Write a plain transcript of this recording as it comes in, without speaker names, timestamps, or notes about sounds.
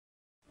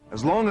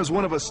As long as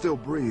one of us still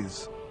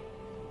breathes,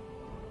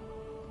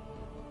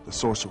 the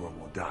sorcerer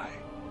will die.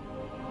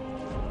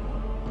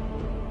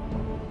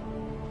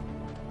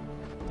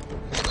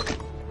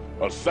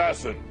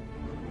 Assassin!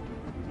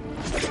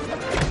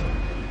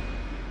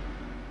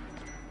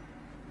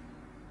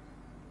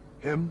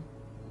 Him?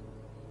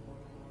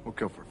 We'll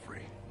kill for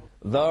free.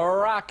 The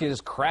Rock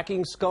is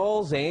cracking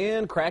skulls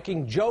and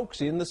cracking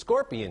jokes in The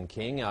Scorpion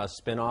King, a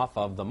spin-off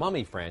of the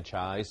Mummy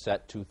franchise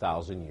set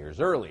 2,000 years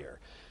earlier.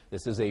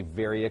 This is a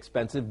very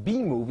expensive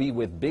B-movie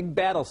with big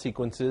battle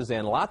sequences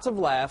and lots of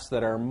laughs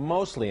that are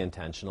mostly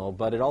intentional,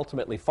 but it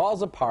ultimately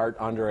falls apart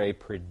under a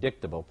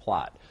predictable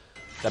plot.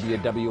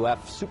 WWF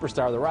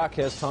superstar The Rock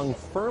has hung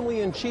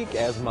firmly in cheek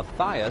as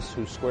Matthias,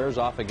 who squares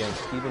off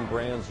against Stephen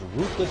Brand's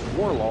ruthless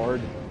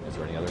warlord, is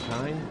there any other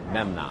kind?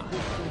 Memnon.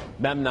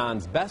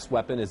 Memnon's best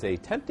weapon is a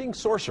tempting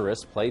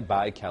sorceress played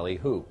by Kelly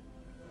Hu.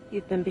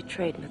 You've been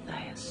betrayed,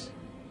 Matthias.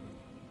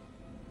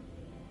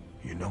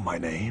 You know my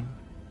name?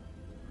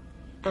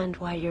 And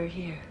why you're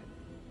here.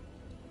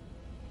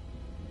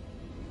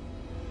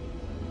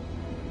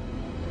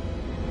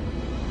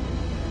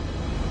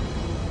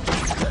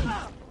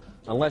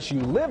 Unless you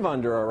live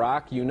under a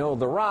rock, you know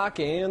The Rock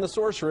and the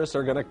sorceress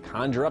are going to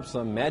conjure up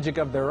some magic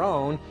of their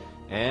own,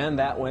 and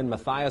that when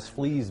Matthias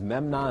flees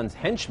Memnon's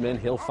henchmen,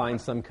 he'll find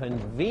some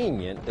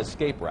convenient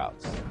escape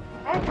routes.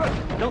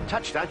 Don't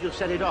touch that, you'll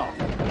set it off.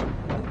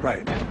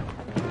 Right.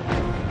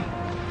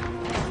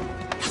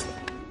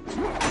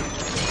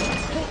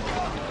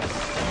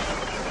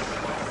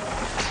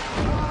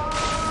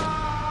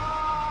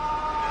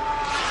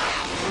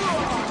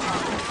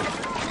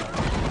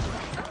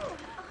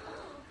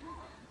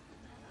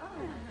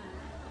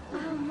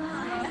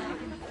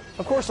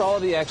 Of course, all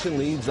of the action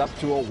leads up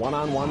to a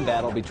one-on-one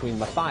battle between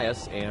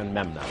Matthias and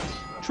Memnon.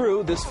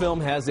 True, this film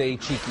has a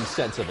cheeky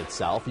sense of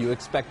itself. You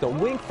expect a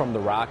wink from The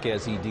Rock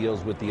as he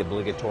deals with the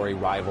obligatory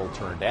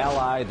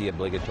rival-turned-ally, the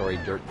obligatory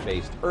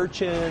dirt-faced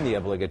urchin, the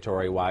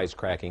obligatory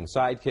wisecracking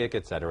sidekick,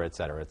 etc.,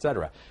 etc.,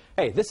 etc.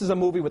 Hey, this is a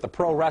movie with a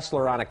pro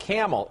wrestler on a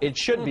camel. It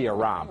should be a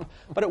romp.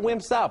 But it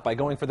wimps out by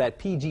going for that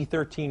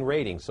PG-13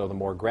 rating, so the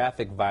more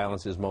graphic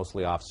violence is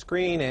mostly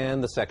off-screen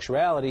and the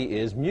sexuality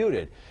is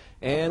muted.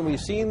 And we've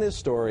seen this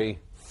story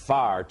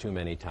far too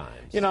many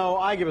times. You know,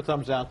 I give a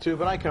thumbs down too,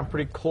 but I come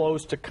pretty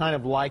close to kind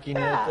of liking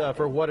it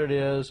for what it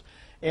is.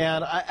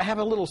 And I have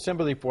a little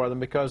sympathy for them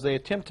because they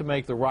attempt to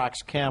make the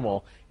Rock's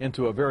camel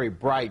into a very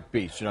bright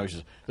beast. You know,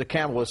 the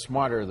camel is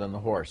smarter than the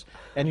horse.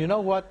 And you know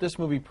what? This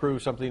movie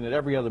proves something that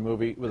every other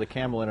movie with a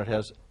camel in it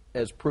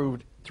has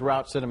proved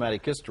throughout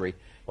cinematic history.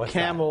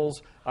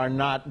 Camels are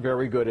not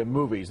very good in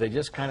movies. They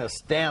just kind of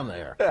stand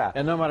there. Yeah.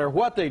 And no matter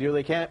what they do,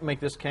 they can't make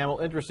this camel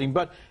interesting.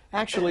 But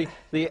actually,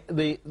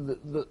 the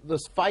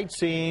fight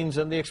scenes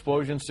and the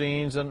explosion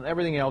scenes and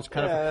everything else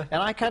kind of...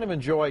 And I kind of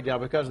enjoyed, now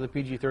because of the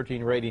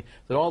PG-13 rating,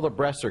 that all the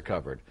breasts are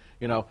covered.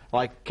 You know,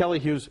 like Kelly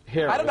Hu's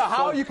hair. I don't know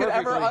how you could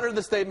ever utter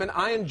the statement,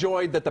 I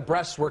enjoyed that the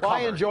breasts were covered.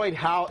 I enjoyed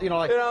how,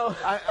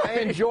 I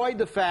enjoyed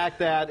the fact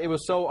that it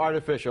was so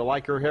artificial.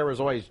 Like her hair was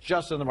always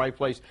just in the right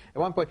place.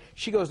 At one point,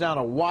 she goes down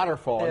a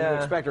waterfall, and you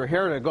expect her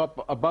hair to go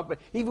up above, but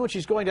even when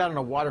she's going down in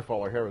a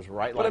waterfall, her hair was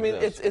right like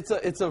this. But I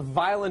mean, it's a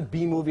violent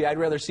B-movie. I'd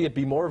rather see it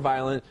be more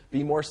violent,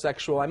 be more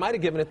sexual. I might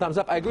have given it a thumbs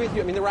up. I agree with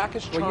you. I mean, The Rock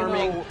is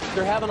charming.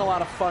 They're having a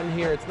lot of fun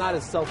here. It's not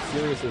as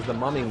self-serious as the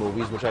Mummy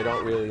movies, which I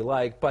don't really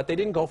like, but they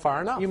didn't go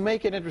far enough. You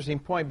make an interesting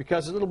point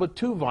because it's a little bit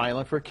too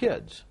violent for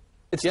kids.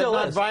 It's still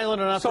not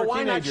violent enough for teenagers. So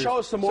why not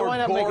show some more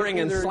goring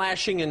and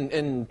slashing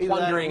and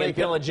plundering and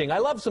pillaging? I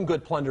love some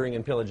good plundering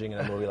and pillaging in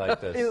a movie like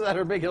this. Either that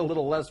or make it a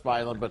little less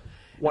violent, but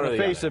in the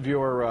face of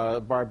your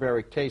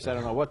barbaric taste, I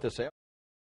don't know what to say.